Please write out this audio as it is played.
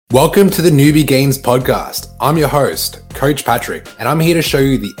Welcome to the Newbie Gains podcast. I'm your host, Coach Patrick, and I'm here to show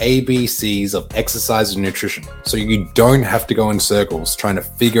you the ABCs of exercise and nutrition so you don't have to go in circles trying to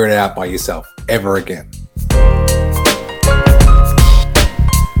figure it out by yourself ever again.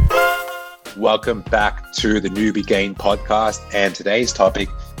 Welcome back to the Newbie Gain podcast, and today's topic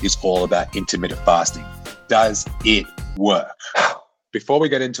is all about intermittent fasting. Does it work? Before we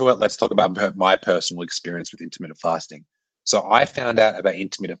get into it, let's talk about my personal experience with intermittent fasting. So I found out about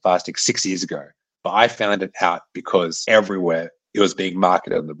intermittent fasting 6 years ago, but I found it out because everywhere it was being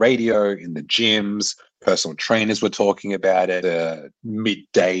marketed on the radio, in the gyms, personal trainers were talking about it, the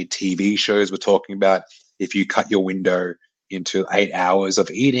midday TV shows were talking about if you cut your window into 8 hours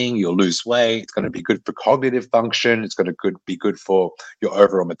of eating, you'll lose weight. It's going to be good for cognitive function. It's going to be good for your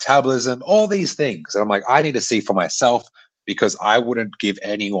overall metabolism, all these things. And I'm like, I need to see for myself because I wouldn't give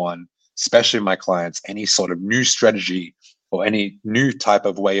anyone, especially my clients, any sort of new strategy or any new type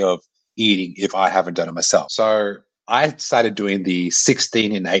of way of eating if I haven't done it myself. So I started doing the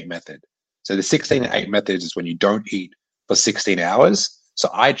 16 and 8 method. So the 16 and 8 method is when you don't eat for 16 hours. So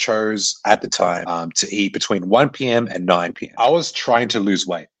I chose at the time to eat between 1 p.m. and 9 p.m. I was trying to lose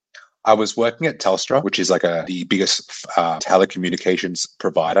weight. I was working at Telstra, which is like the biggest telecommunications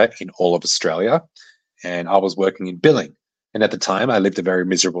provider in all of Australia. And I was working in billing. And at the time, I lived a very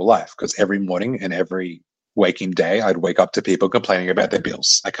miserable life because every morning and every waking day, I'd wake up to people complaining about their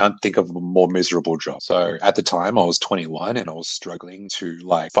bills. I can't think of a more miserable job. So at the time, I was 21 and I was struggling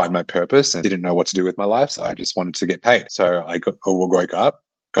to find my purpose and didn't know what to do with my life. So I just wanted to get paid. So I woke up,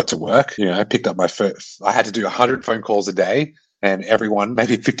 got to work, picked up my first, I had to do 100 phone calls a day, and everyone,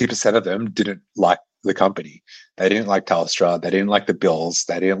 maybe 50% of them didn't like the company. They didn't like Telstra. They didn't like the bills.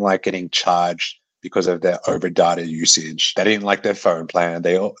 They didn't like getting charged because of their over data usage. They didn't like their phone plan.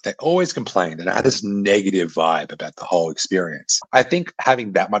 They always complained, and I had this negative vibe about the whole experience. I think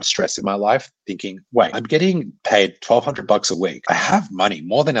having that much stress in my life, thinking, wait, I'm getting paid $1,200 a week. I have money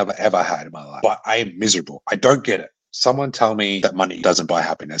more than I've ever had in my life, but I am miserable. I don't get it. Someone tell me that money doesn't buy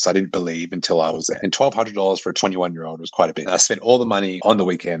happiness. I didn't believe until I was there. And $1,200 for a 21-year-old was quite a bit. And I spent all the money on the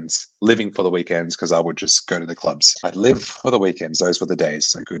weekends, living for the weekends, because I would just go to the clubs. I'd live for the weekends. Those were the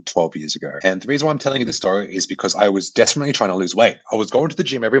days, a good 12 years ago. And the reason why I'm telling you this story is because I was desperately trying to lose weight. I was going to the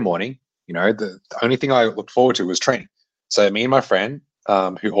gym every morning. The only thing I looked forward to was training. So me and my friend,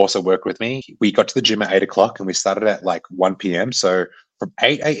 who also worked with me, we got to the gym at 8 o'clock and we started at 1 p.m. So from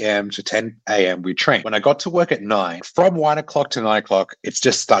 8 a.m. to 10 a.m. we trained. When I got to work at 9, from 1 o'clock to 9 o'clock, it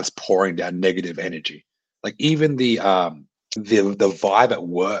just starts pouring down negative energy. Even the vibe at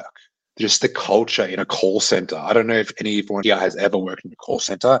work, just the culture in a call center. I don't know if anyone here has ever worked in a call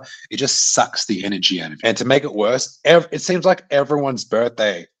center. It just sucks the energy out of you. And to make it worse, it seems like everyone's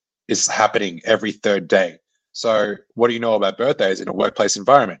birthday is happening every third day. So what do you know about birthdays in a workplace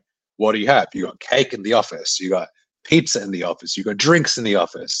environment? What do you have? You got cake in the office. You got pizza in the office, you got drinks in the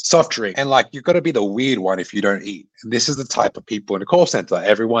office, soft drink, and you've got to be the weird one if you don't eat. And this is the type of people in a call center.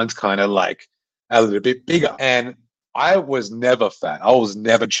 Everyone's kind of a little bit bigger. And I was never fat. I was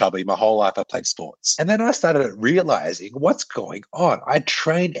never chubby. My whole life I played sports. And then I started realizing what's going on. I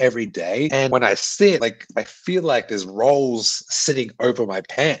train every day. And when I sit, I feel like there's rolls sitting over my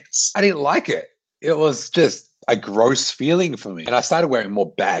pants. I didn't like it. It was just a gross feeling for me. And I started wearing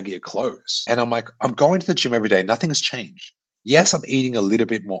more baggier clothes. And I'm like, I'm going to the gym every day. Nothing has changed. Yes, I'm eating a little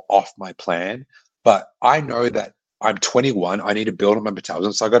bit more off my plan, but I know that I'm 21. I need to build on my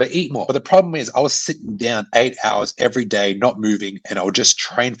metabolism, so I got to eat more. But the problem is I was sitting down 8 hours every day, not moving, and I would just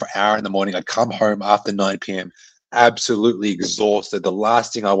train for an hour in the morning. I'd come home after 9 p.m. absolutely exhausted. The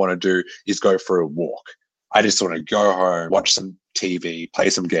last thing I want to do is go for a walk. I just want to go home, watch some TV, play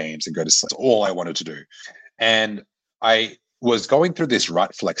some games, and go to sleep. That's all I wanted to do. And I was going through this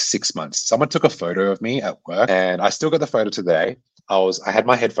rut for 6 months. Someone took a photo of me at work, and I still got the photo today. I had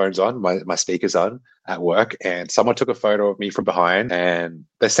my headphones on, my speakers on at work, and someone took a photo of me from behind, and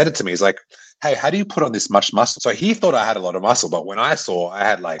they said it to me. He's like, hey, how do you put on this much muscle? So he thought I had a lot of muscle, but when I saw, I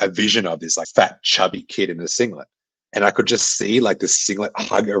had a vision of this fat, chubby kid in a singlet. And I could just see the singlet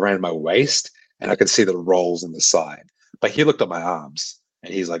hug around my waist, and I could see the rolls in the side. But he looked at my arms.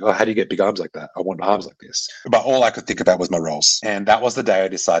 And he's like, oh, how do you get big arms like that? I want arms like this. But all I could think about was my rolls. And that was the day I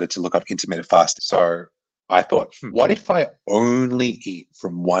decided to look up intermittent fasting. So I thought, what if I only eat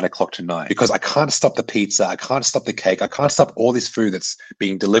from 1 o'clock to 9? Because I can't stop the pizza. I can't stop the cake. I can't stop all this food that's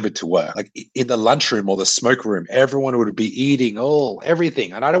being delivered to work. In the lunchroom or the smoke room, everyone would be eating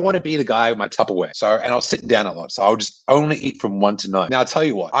everything. And I don't want to be the guy with my Tupperware. And I was sitting down a lot. So I would just only eat from 1 to 9. Now, I'll tell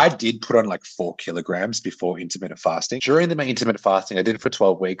you what, I did put on 4 kilograms before intermittent fasting. During the intermittent fasting, I did it for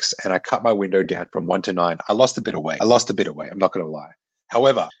 12 weeks and I cut my window down from 1 to 9. I lost a bit of weight. I'm not going to lie.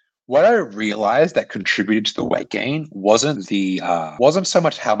 However, What I realized that contributed to the weight gain wasn't so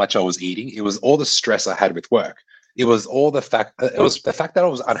much how much I was eating. It was all the stress I had with work. It was the fact that I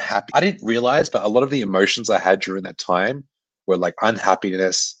was unhappy. I didn't realize, but a lot of the emotions I had during that time were like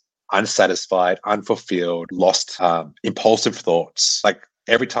unhappiness, unsatisfied, unfulfilled, lost, impulsive thoughts. Like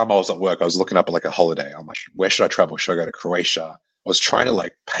every time I was at work, I was looking up at like a holiday. I'm like, where should I travel? Should I go to Croatia? I was trying to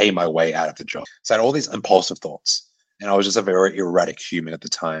like pay my way out of the job. So I had all these impulsive thoughts. And I was just a very erratic human at the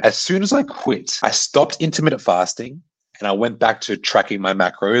time. As soon as I quit, I stopped intermittent fasting and I went back to tracking my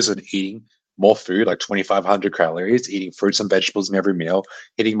macros and eating more food, like 2,500 calories, eating fruits and vegetables in every meal,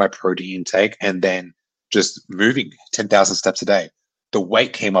 hitting my protein intake, and then just moving 10,000 steps a day. The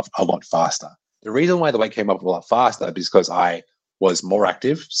weight came up a lot faster. The reason why the weight came up a lot faster is because I was more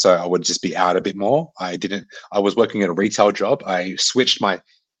active. So I would just be out a bit more. I was working at a retail job. I switched my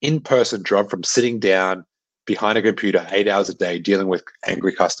in-person job from sitting down behind a computer 8 hours a day dealing with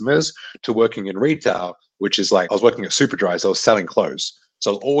angry customers to working in retail, which is like I was working at Superdry, so I was selling clothes.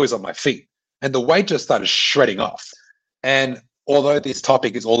 So I was always on my feet. And the weight just started shredding off. And although this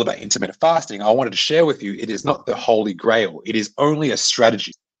topic is all about intermittent fasting, I wanted to share with you, it is not the holy grail. It is only a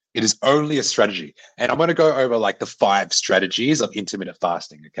strategy. It is only a strategy. And I'm going to go over like the 5 strategies of intermittent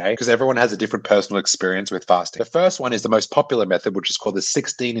fasting, okay? Because everyone has a different personal experience with fasting. The first one is the most popular method, which is called the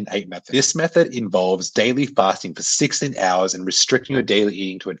 16 and 8 method. This method involves daily fasting for 16 hours and restricting your daily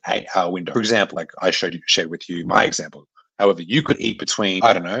eating to an 8-hour window. For example, like I shared with you my example. However, you could eat between,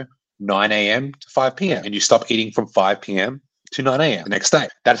 9 a.m. to 5 p.m. and you stop eating from 5 p.m. to 9 a.m. the next day.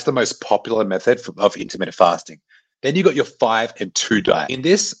 That's the most popular method of intermittent fasting. Then you got your 5 and 2 diet. In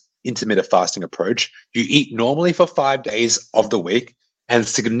this intermittent fasting approach, you eat normally for 5 days of the week and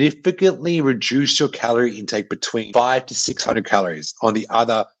significantly reduce your calorie intake between 5 to 600 calories on the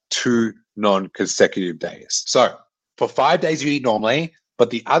other 2 non-consecutive days. So for 5 days you eat normally, but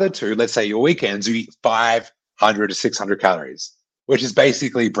the other 2, let's say your weekends, you eat 500 to 600 calories, which is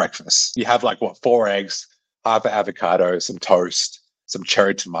basically breakfast. You have 4 eggs, half an avocado, some toast, some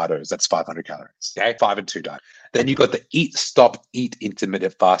cherry tomatoes. That's 500 calories. Okay, 5 and 2 diet. Then you got the eat, stop, eat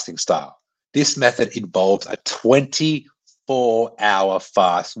intermittent fasting style. This method involves a 24-hour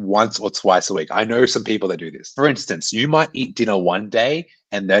fast once or twice a week. I know some people that do this. For instance, you might eat dinner one day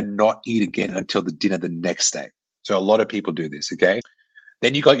and then not eat again until the dinner the next day. So a lot of people do this, okay?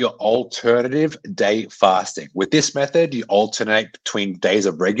 Then you got your alternative day fasting. With this method, you alternate between days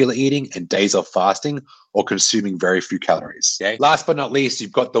of regular eating and days of fasting or consuming very few calories. Okay. Last but not least,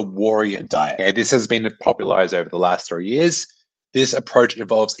 you've got the warrior diet. Okay. This has been popularized over the last 3 years. This approach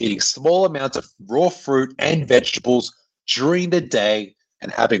involves eating small amounts of raw fruit and vegetables during the day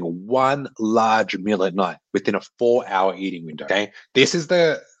and having one large meal at night within a 4-hour eating window. Okay. This is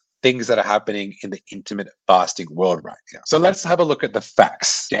the things that are happening in the intermittent fasting world right now. So let's have a look at the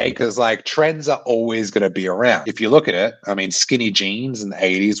facts, okay? Because trends are always going to be around. If you look at it, skinny jeans in the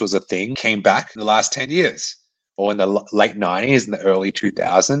 80s was a thing, came back in the last 10 years, or in the late 90s and the early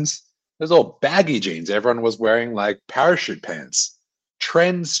 2000s. It was all baggy jeans. Everyone was wearing parachute pants.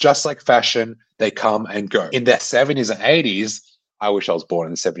 Trends, just like fashion, they come and go. In the 70s and 80s, I wish I was born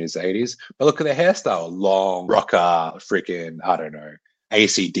in the 70s and 80s, but look at their hairstyle, long, rocker, freaking,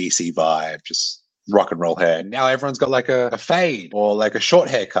 AC/DC vibe, just rock and roll hair. Now everyone's got a fade or a short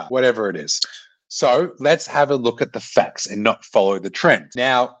haircut, whatever it is. So let's have a look at the facts and not follow the trend.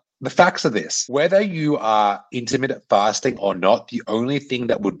 Now, the facts are this: whether you are intermittent fasting or not, the only thing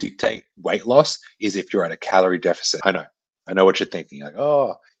that will dictate weight loss is if you're at a calorie deficit. I know what you're thinking.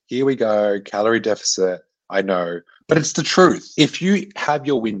 Oh, here we go, calorie deficit. I know, but it's the truth. If you have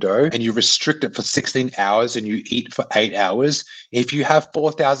your window and you restrict it for 16 hours and you eat for 8 hours, if you have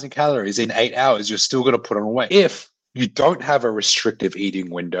 4,000 calories in 8 hours, you're still going to put on weight. If you don't have a restrictive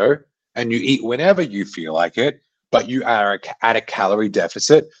eating window and you eat whenever you feel like it, but you are at a calorie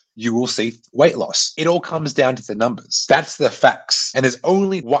deficit, you will see weight loss. It all comes down to the numbers. That's the facts. And there's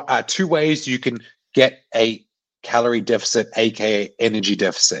only 2 ways you can get a calorie deficit, aka energy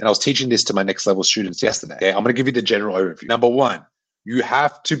deficit. And I was teaching this to my next level students yesterday. Okay, I'm going to give you the general overview. Number 1, you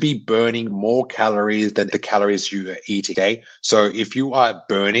have to be burning more calories than the calories you are eating. Okay, so if you are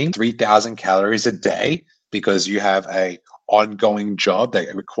burning 3,000 calories a day because you have a ongoing job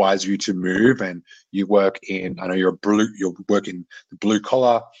that requires you to move and you work in, you work in the blue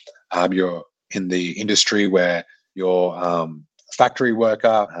collar, you're in the industry where you're factory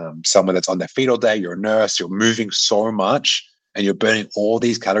worker, someone that's on their feet all day, you're a nurse, you're moving so much and you're burning all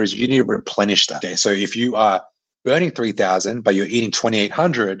these calories, you need to replenish that. Okay, so if you are burning 3,000, but you're eating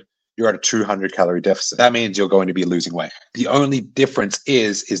 2,800, you're at a 200 calorie deficit. That means you're going to be losing weight. The only difference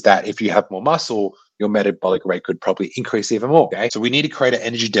is that if you have more muscle, your metabolic rate could probably increase even more. Okay. So we need to create an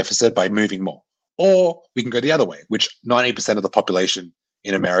energy deficit by moving more. Or we can go the other way, which 90% of the population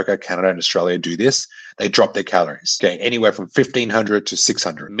in America, Canada, and Australia do this. They drop their calories. Okay. Anywhere from 1,500 to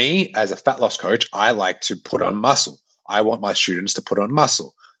 600. Me, as a fat loss coach, I like to put on muscle. I want my students to put on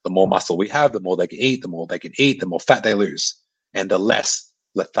muscle. The more muscle we have, the more they can eat, the more they can eat, the more fat they lose. And the less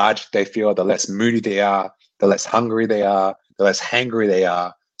lethargic they feel, the less moody they are, the less hungry they are, the less hangry they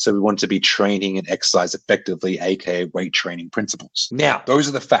are. So we want to be training and exercise effectively, aka weight training principles. Now, those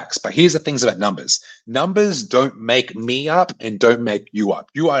are the facts, but here's the things about numbers. Numbers don't make me up and don't make you up.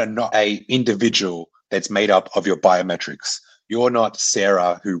 You are not an individual that's made up of your biometrics. You're not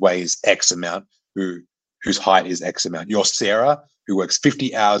Sarah who weighs X amount, whose height is X amount. You're Sarah who works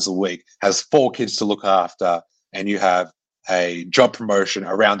 50 hours a week, has 4 kids to look after, and you have a job promotion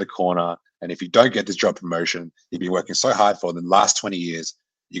around the corner. And if you don't get this job promotion, you've been working so hard for the last 20 years,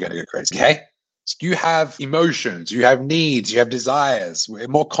 you're going to go crazy. Okay. So you have emotions, you have needs, you have desires. We're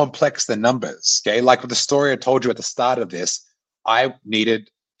more complex than numbers. Okay. Like with the story I told you at the start of this, I needed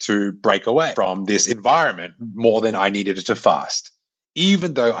to break away from this environment more than I needed to fast.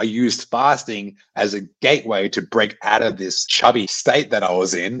 Even though I used fasting as a gateway to break out of this chubby state that I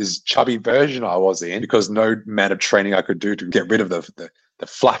was in, this chubby version I was in, because no amount of training I could do to get rid of the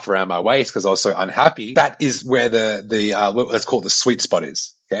fluff around my waist because I was so unhappy. That is where the let's call it the sweet spot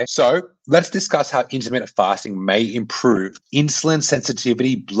is. Okay. So let's discuss how intermittent fasting may improve insulin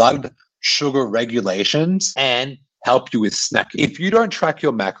sensitivity, blood sugar regulations, and help you with snacking. If you don't track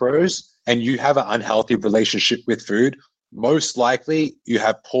your macros and you have an unhealthy relationship with food, most likely you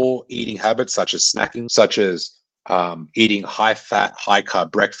have poor eating habits such as snacking, such as eating high fat, high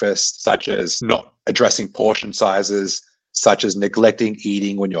carb breakfast, such as not addressing portion sizes, such as neglecting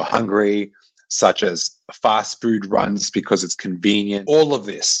eating when you're hungry, such as fast food runs because it's convenient. All of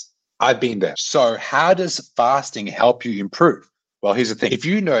this, I've been there. So how does fasting help you improve? Well, here's the thing. If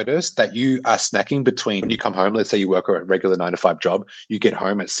you notice that you are snacking between, when you come home, let's say you work a regular 9 to 5 job, you get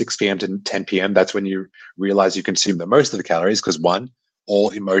home at 6 p.m. to 10 p.m. That's when you realize you consume the most of the calories because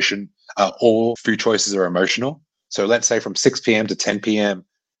all food choices are emotional. So let's say from 6 p.m. to 10 p.m.,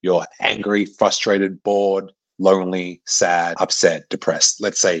 you're angry, frustrated, bored, lonely, sad, upset, depressed.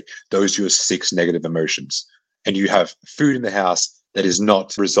 Let's say those are your 6 negative emotions. And you have food in the house that is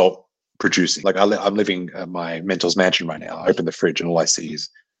not result producing. Like I'm living at my mentor's mansion right now. I open the fridge and all I see is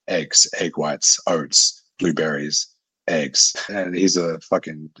eggs, egg whites, oats, blueberries, eggs. And he's a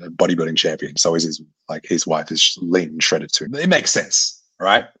fucking bodybuilding champion. So is his wife is lean and shredded too. It makes sense,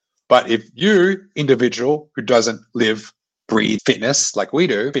 right? But if you, individual who doesn't live, breathe fitness like we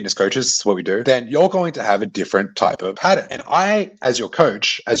do, fitness coaches, is what we do, then you're going to have a different type of pattern. And I, as your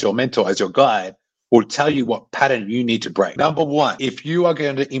coach, as your mentor, as your guide, will tell you what pattern you need to break. Number one, if you are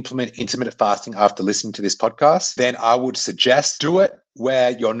going to implement intermittent fasting after listening to this podcast, then I would suggest do it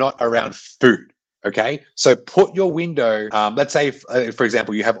where you're not around food. Okay. So put your window, let's say, for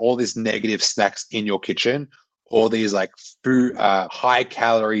example, you have all these negative snacks in your kitchen, all these like food, high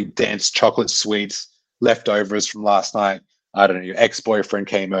calorie, dense chocolate sweets, leftovers from last night. I don't know, your ex-boyfriend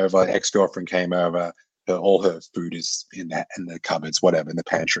came over, ex-girlfriend came over, all her food is in the cupboards, whatever, in the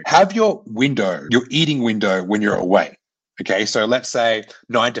pantry. Have your eating window when you're away. Okay, so let's say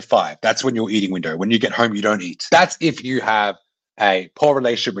 9 to 5. That's when your eating window. When you get home, you don't eat. That's if you have a poor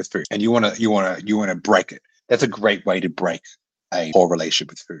relationship with food and you want to break it. That's a great way to break a poor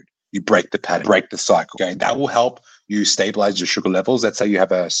relationship with food. You break the pattern, break the cycle. Okay, that will help you stabilize your sugar levels. Let's say you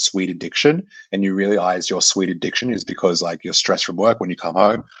have a sweet addiction and you realize your sweet addiction is because like you're stressed from work. When you come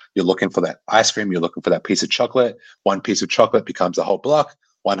home, you're looking for that ice cream, you're looking for that piece of chocolate. One piece of chocolate becomes a whole block.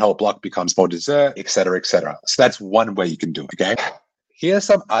 One whole block becomes more dessert, et cetera, et cetera. So that's one way you can do it. Okay. Here are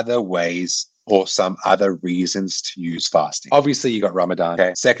some other ways or some other reasons to use fasting. Obviously, you got Ramadan.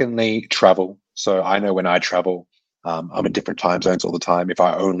 Okay. Secondly, travel. So I know when I travel, I'm in different time zones all the time. If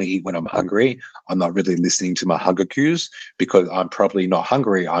I only eat when I'm hungry, I'm not really listening to my hunger cues because I'm probably not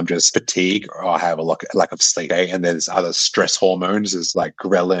hungry. I'm just fatigued or I have a lack of sleep. Okay? And there's other stress hormones, there's like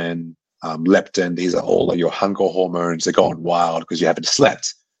ghrelin, leptin. These are all of your hunger hormones. They're going wild because you haven't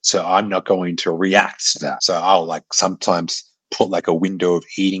slept. So I'm not going to react to that. So I'll like sometimes put like a window of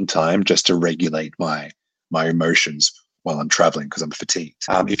eating time just to regulate my emotions while I'm traveling because I'm fatigued.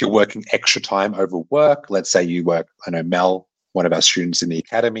 If you're working extra time over work, let's say you work, I know Mel, one of our students in the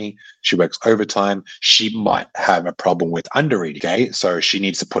academy, she works overtime. She might have a problem with undereating. Okay. So she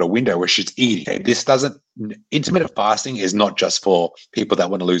needs to put a window where she's eating. Okay? Intermittent fasting is not just for people that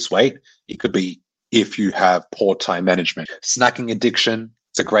want to lose weight. It could be if you have poor time management, snacking addiction,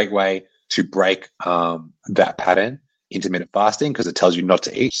 It's a great way to break that pattern, intermittent fasting, because it tells you not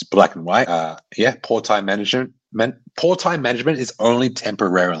to eat. It's black and white. Poor time management. Poor time management is only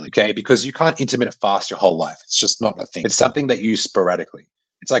temporarily, okay? Because you can't intermittent fast your whole life. It's just not a thing. It's something that you use sporadically.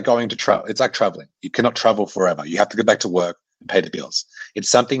 It's like going to travel. It's like traveling. You cannot travel forever. You have to go back to work and pay the bills. It's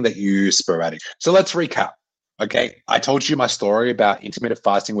something that you use sporadic. So let's recap. Okay, I told you my story about intermittent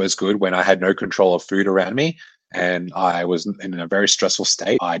fasting was good when I had no control of food around me and I was in a very stressful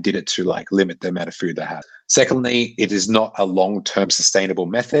state. I did it to limit the amount of food that I had. Secondly, it is not a long-term sustainable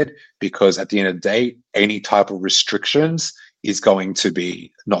method because at the end of the day, any type of restrictions is going to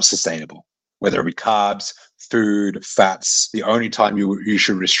be not sustainable, whether it be carbs, food, fats. The only time you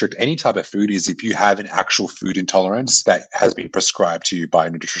should restrict any type of food is if you have an actual food intolerance that has been prescribed to you by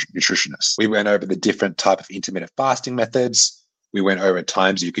a nutritionist. We went over the different type of intermittent fasting methods. We went over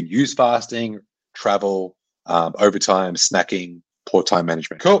times you can use fasting, travel, overtime, snacking, poor time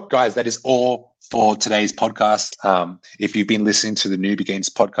management. Cool, guys, that is all for today's podcast. If you've been listening to the Newbie Gains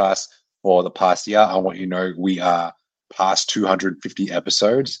podcast for the past year, I want you to know we are past 250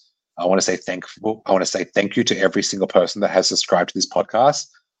 episodes. I want to say thank you to every single person that has subscribed to this podcast.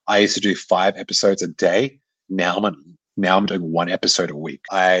 I used to do 5 episodes a day. Now I'm doing 1 episode a week.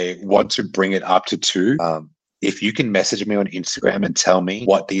 I want to bring it up to 2. If you can message me on Instagram and tell me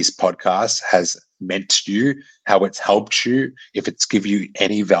what these podcasts has meant to you, how it's helped you, if it's give you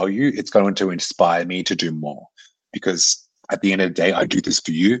any value, it's going to inspire me to do more. Because at the end of the day, I do this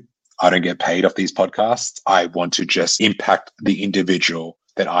for you. I don't get paid off these podcasts. I want to just impact the individual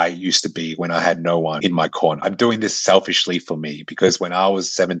that I used to be when I had no one in my corner. I'm doing this selfishly for me because when I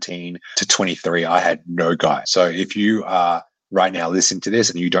was 17 to 23, I had no guide. So if you are right now listening to this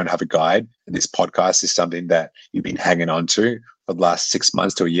and you don't have a guide, and this podcast is something that you've been hanging on to for the last 6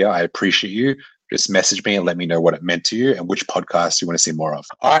 months to a year, I appreciate you. Just message me and let me know what it meant to you and which podcast you want to see more of.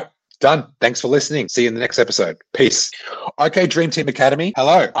 All right. Done. Thanks for listening. See you in the next episode. Peace. Okay, Dream Team Academy.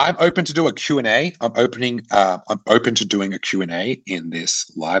 Hello. I'm open to do a Q&A. I'm open to doing a Q&A in this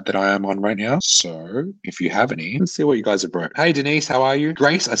live that I am on right now. So if you have any, let's see what you guys have brought. Hey, Denise, how are you?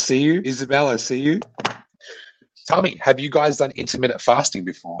 Grace, I see you. Isabel, I see you. Tell me, have you guys done intermittent fasting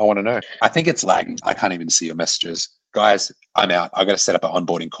before? I want to know. I think it's lagging. I can't even see your messages. Guys, I'm out. I've got to set up an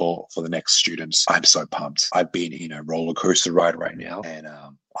onboarding call for the next students. I'm so pumped. I've been in a roller coaster ride right now. And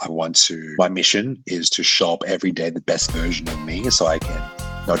my mission is to show up every day the best version of me so I can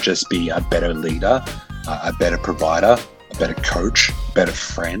not just be a better leader, a better provider, a better coach, a better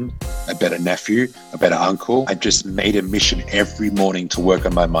friend, a better nephew, a better uncle. I just made a mission every morning to work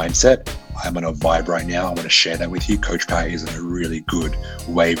on my mindset. I'm on a vibe right now. I want to share that with you. Coach Pat is in a really good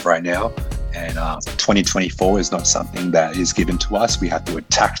wave right now. And 2024 is not something that is given to us. We have to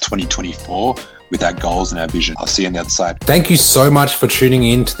attack 2024 with our goals and our vision. I'll see you on the other side. Thank you so much for tuning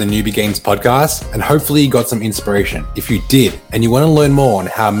in to the Newbie Gains podcast, and hopefully you got some inspiration. If you did, and you want to learn more on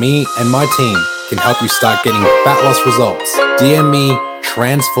how me and my team can help you start getting fat loss results, DM me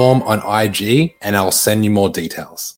Transform on IG, and I'll send you more details.